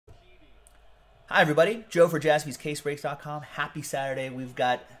Hi, everybody. Joe for JaspysCaseBreaks.com. Happy Saturday. We've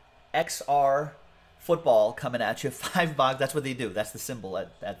got XR Football coming at you. $5. That's what they do. That's the symbol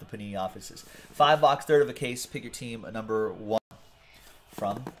at the Panini offices. $5, third of a case. Pick your team, number 1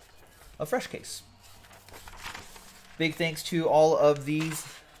 from a fresh case. Big thanks to all of these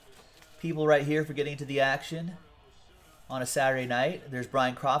people right here for getting into the action on a Saturday night. There's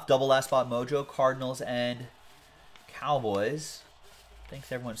Brian Croft, double last spot mojo, Cardinals and Cowboys.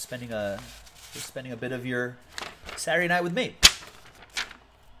 Thanks everyone for spending a bit of your Saturday night with me.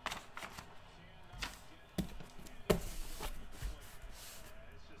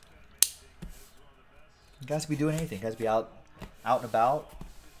 You guys be doing anything. You guys be out and about,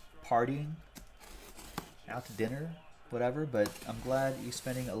 partying, out to dinner, whatever. But I'm glad you're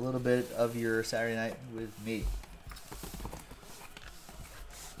spending a little bit of your Saturday night with me.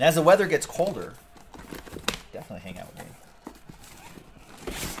 And as the weather gets colder, definitely hang out with me.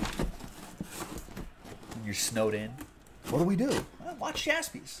 When you're snowed in, what do we do? Well, watch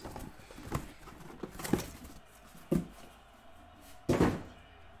Jaspys. All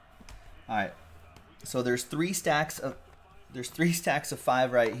right. So there's three stacks of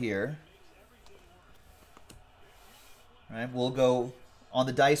 5 right here. All right, we'll go on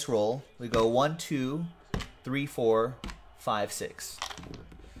the dice roll. We go 1, 2, 3, 4, 5, 6.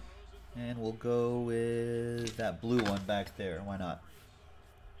 And we'll go with that blue one back there. Why not?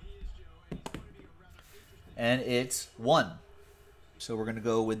 And it's 1. So we're going to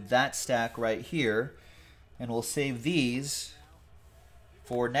go with that stack right here. And we'll save these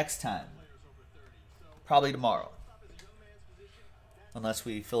for next time. Probably tomorrow. Unless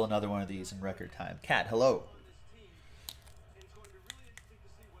we fill another one of these in record time. Cat, hello.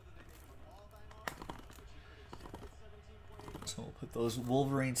 So we'll put those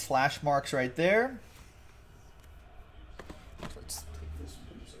Wolverine slash marks right there. Let's take this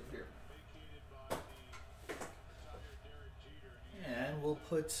piece over here. And we'll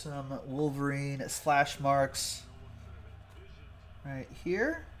put some Wolverine slash marks right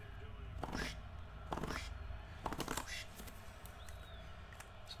here.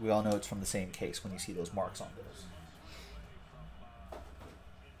 So we all know it's from the same case when you see those marks on those.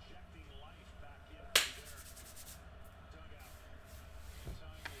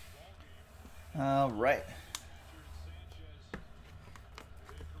 All right. I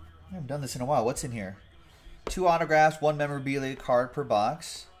haven't done this in a while. What's in here? 2 autographs, 1 memorabilia card per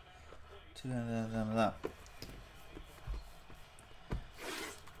box.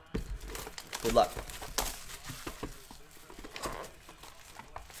 Good luck.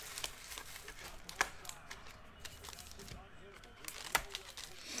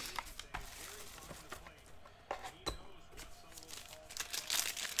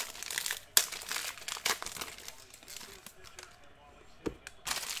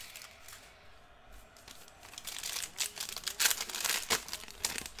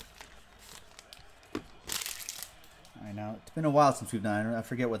 Now, it's been a while since we've done it. I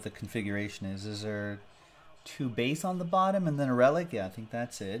forget what the configuration is. Is there 2 base on the bottom and then a relic? Yeah, I think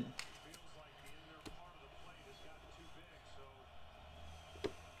that's it.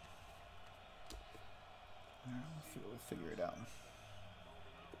 We'll figure it out.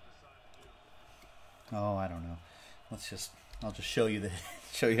 Oh, I don't know. I'll just show you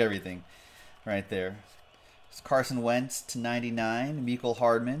show you everything right there. It's Carson Wentz to 99, Mecole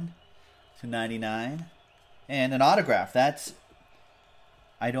Hardman to 99. And an autograph.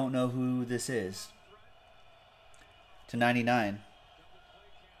 I don't know who this is. To 99.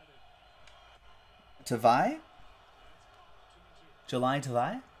 Tavai? July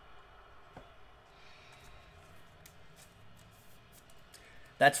Tavai?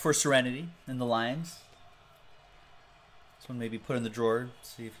 That's for Serenity and the Lions. This one maybe put in the drawer.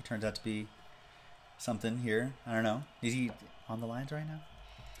 See if he turns out to be something here. I don't know. Is he on the Lions right now?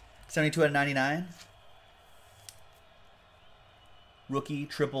 72 out of 99. Rookie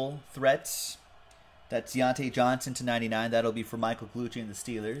triple threats. That's Deontay Johnson to 99. That'll be for Michael Glucci and the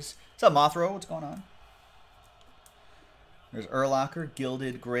Steelers. What's up, Mothro? What's going on? There's Urlacher,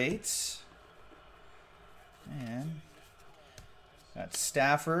 Gilded Greats. And got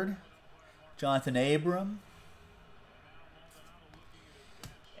Stafford, Jonathan Abram.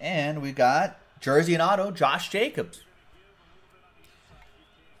 And we got Jersey and Auto, Josh Jacobs.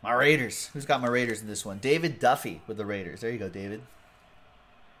 My Raiders. Who's got my Raiders in this one? David Duffy with the Raiders. There you go, David.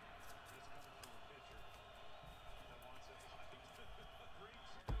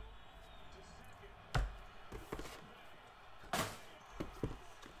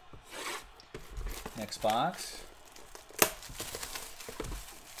 Next box.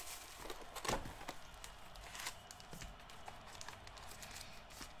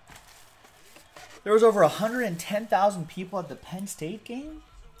 There was over 110,000 people at the Penn State game.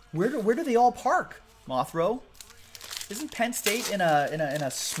 Where do they all park, Mothro? Isn't Penn State in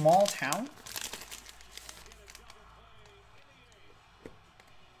a small town?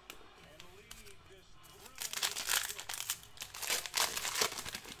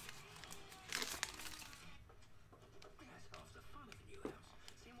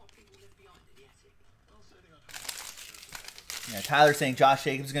 Yeah, Tyler's saying Josh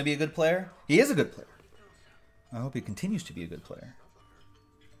Jacobs is going to be a good player. He is a good player. I hope he continues to be a good player.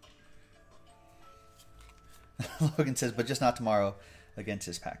 Logan says, but just not tomorrow against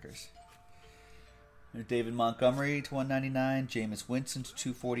his Packers. There's David Montgomery to 199, Jameis Winston to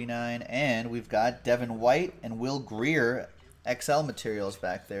 249, and we've got Devin White and Will Greer XL materials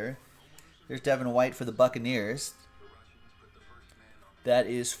back there. There's Devin White for the Buccaneers. That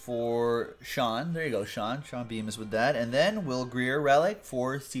is for Sean. There you go, Sean. Sean Beam is with that. And then Will Greer relic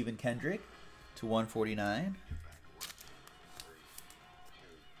for Stephen Kendrick to 149.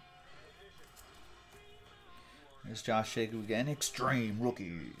 There's Josh Jacobs again. Extreme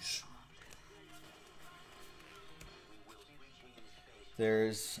Rookies.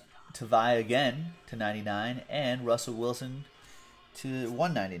 There's Tavai again to 99. And Russell Wilson to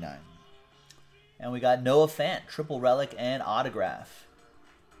 199. And we got Noah Fant. Triple relic and autograph.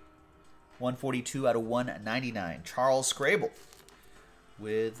 142 out of 199. Charles Scrabble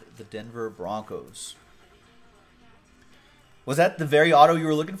with the Denver Broncos. Was that the very auto you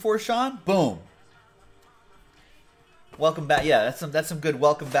were looking for, Sean? Boom. Welcome back. Yeah, that's some good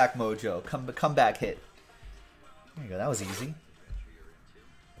welcome back mojo. Come back hit. There you go. That was easy.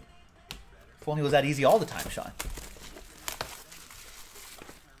 If only it was that easy all the time, Sean.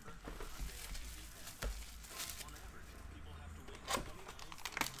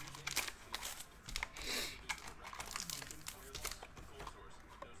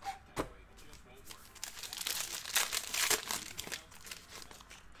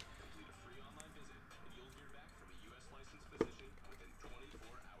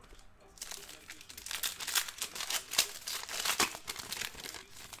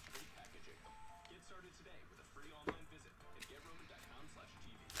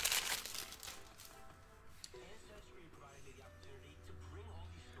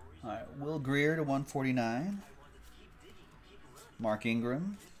 All right, Will Greer to 149. Mark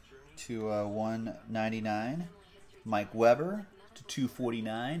Ingram to 199. Mike Weber to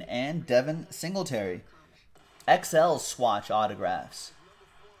 249. And Devin Singletary. XL swatch autographs.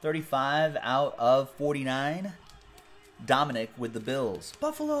 35 out of 49. Dominic with the Bills.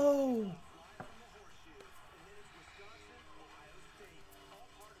 Buffalo!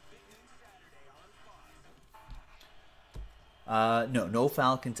 No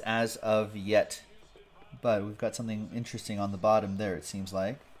Falcons as of yet. But we've got something interesting on the bottom there, it seems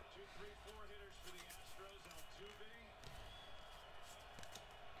like.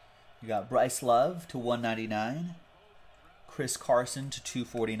 You got Bryce Love to 199. Chris Carson to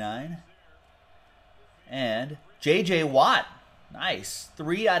 249. And J.J. Watt. Nice.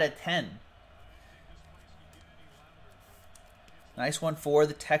 3 out of 10. Nice one for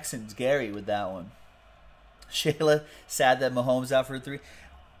the Texans. Gary with that one. Shayla, sad that Mahomes out for 3.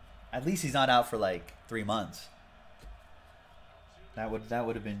 At least he's not out for like 3 months. That would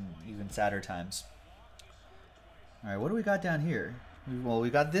have been even sadder times. All right, what do we got down here? Well, we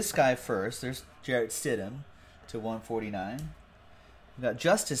got this guy first. There's Jarrett Stidham to 149. We got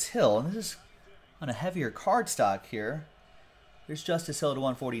Justice Hill, and this is on a heavier card stock here. There's Justice Hill to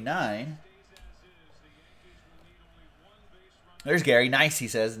 149. There's Gary. Nice, he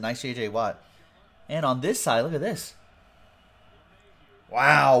says. Nice J.J. Watt. And on this side, look at this.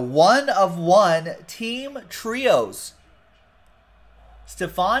 Wow, 1 of 1 team trios.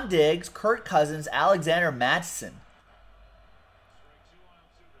 Stephon Diggs, Kirk Cousins, Alexander Mattison.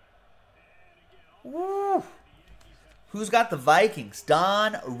 Woo. Who's got the Vikings?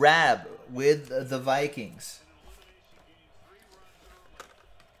 Don Rabb with the Vikings.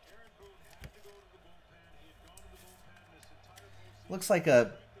 Looks like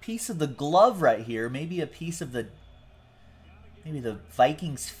a piece of the glove right here. Maybe a piece of the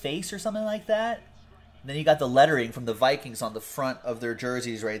Vikings face or something like that. And then you got the lettering from the Vikings on the front of their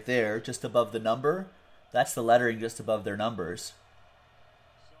jerseys right there, just above the number. That's the lettering just above their numbers.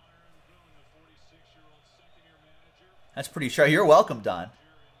 That's pretty sharp. You're welcome, Don.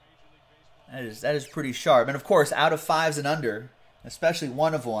 That is pretty sharp. And of course, out of 5s and under, especially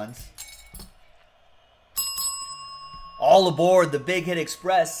 1 of 1s. All aboard the Big Hit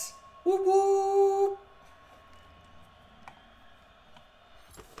Express. Woo woo!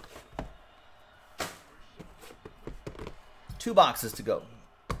 Two boxes to go.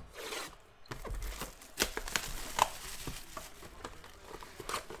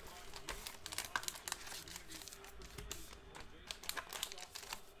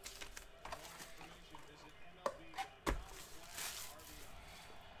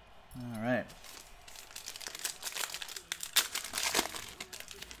 All right.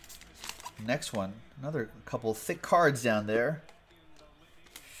 Next one. Another couple thick cards down there.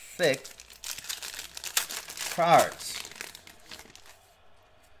 Thick cards.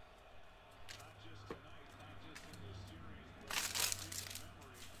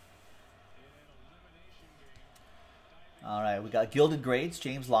 All right, we got Gilded Greats,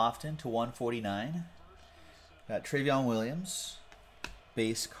 James Lofton to 149. Got Travion Williams,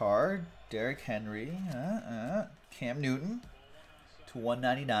 base card, Derrick Henry, Cam Newton to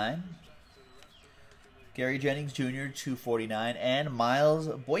 199. Gary Jennings Jr. 249, and Miles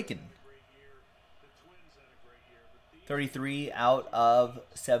Boykin. 33 out of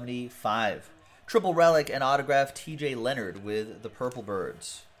 75. Triple relic and autograph TJ Leonard with the Purple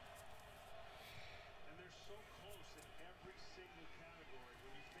Birds.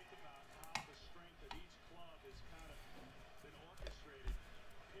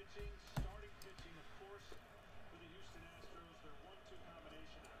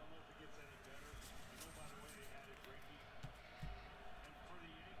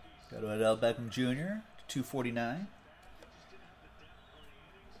 Got Odell Beckham Jr. 249.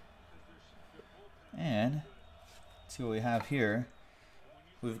 And let's see what we have here.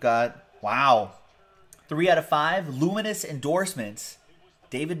 We've got, wow, 3 out of 5 luminous endorsements.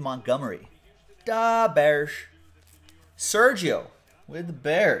 David Montgomery. Da Bears. Sergio with the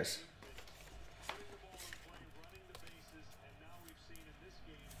Bears.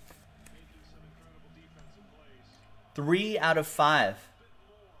 Three out of 5.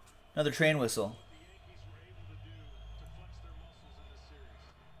 Another train whistle.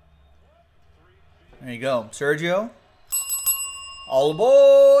 There you go. Sergio. All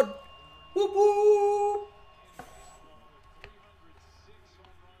aboard. Whoop, whoop.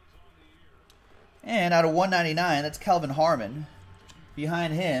 And out of 199, that's Kelvin Harmon.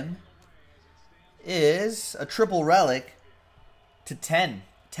 Behind him is a triple relic to 10.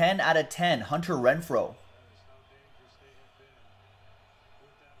 10 out of 10. Hunter Renfrow.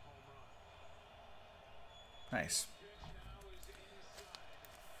 Nice.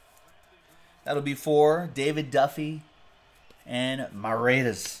 That'll be for David Duffy and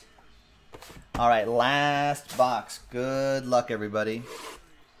Maredas. All right, last box. Good luck, everybody.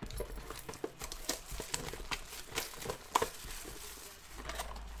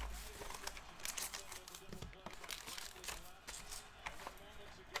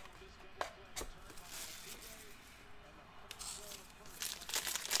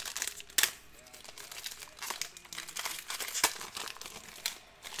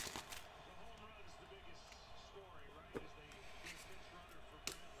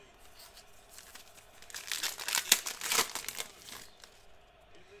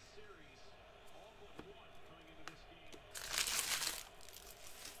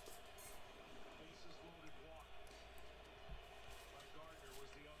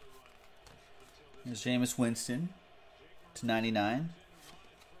 There's Jameis Winston to 99.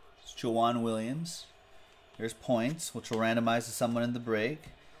 It's Jawan Williams. There's points, which will randomize to someone in the break.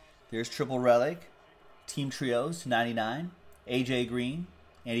 There's triple relic. Team trios to 99. AJ Green,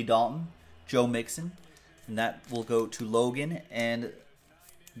 Andy Dalton, Joe Mixon. And that will go to Logan and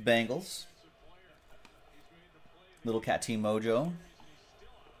Bengals. Little Cat Team Mojo.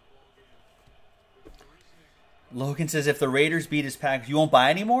 Logan says, if the Raiders beat his Packers, you won't buy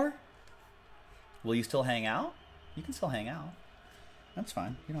anymore? Will you still hang out? You can still hang out. That's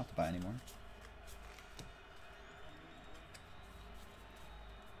fine. You don't have to buy anymore.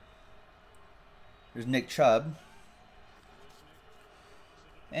 There's Nick Chubb.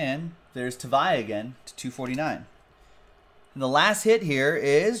 And there's Tavai again to 249. And the last hit here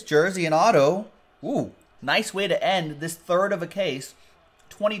is jersey and auto. Ooh, nice way to end this third of a case.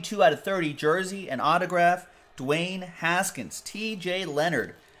 22 out of 30, jersey and autograph. Dwayne Haskins, TJ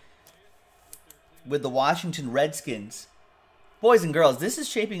Leonard with the Washington Redskins. Boys and girls, this is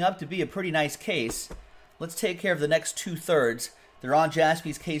shaping up to be a pretty nice case. Let's take care of the next 2/3. They're on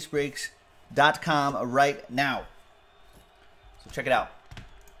jaspyscasebreaks.com right now. So check it out.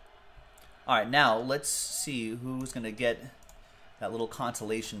 All right, now let's see who's going to get that little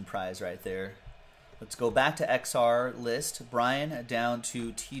consolation prize right there. Let's go back to XR list. Brian down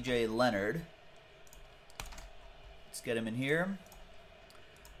to TJ Leonard. Let's get him in here.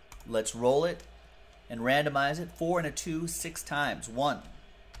 Let's roll it and randomize it. 4 and a 2, 6 times. 1,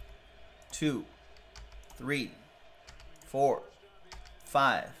 2, 3, 4,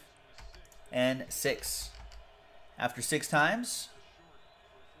 5, and 6. After 6 times,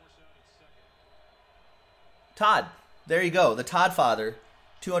 Todd. There you go. The Todd father,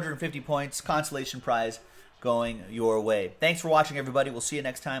 250 points, consolation prize going your way. Thanks for watching, everybody. We'll see you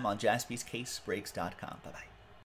next time on JaspysCaseBreaks.com. Bye-bye.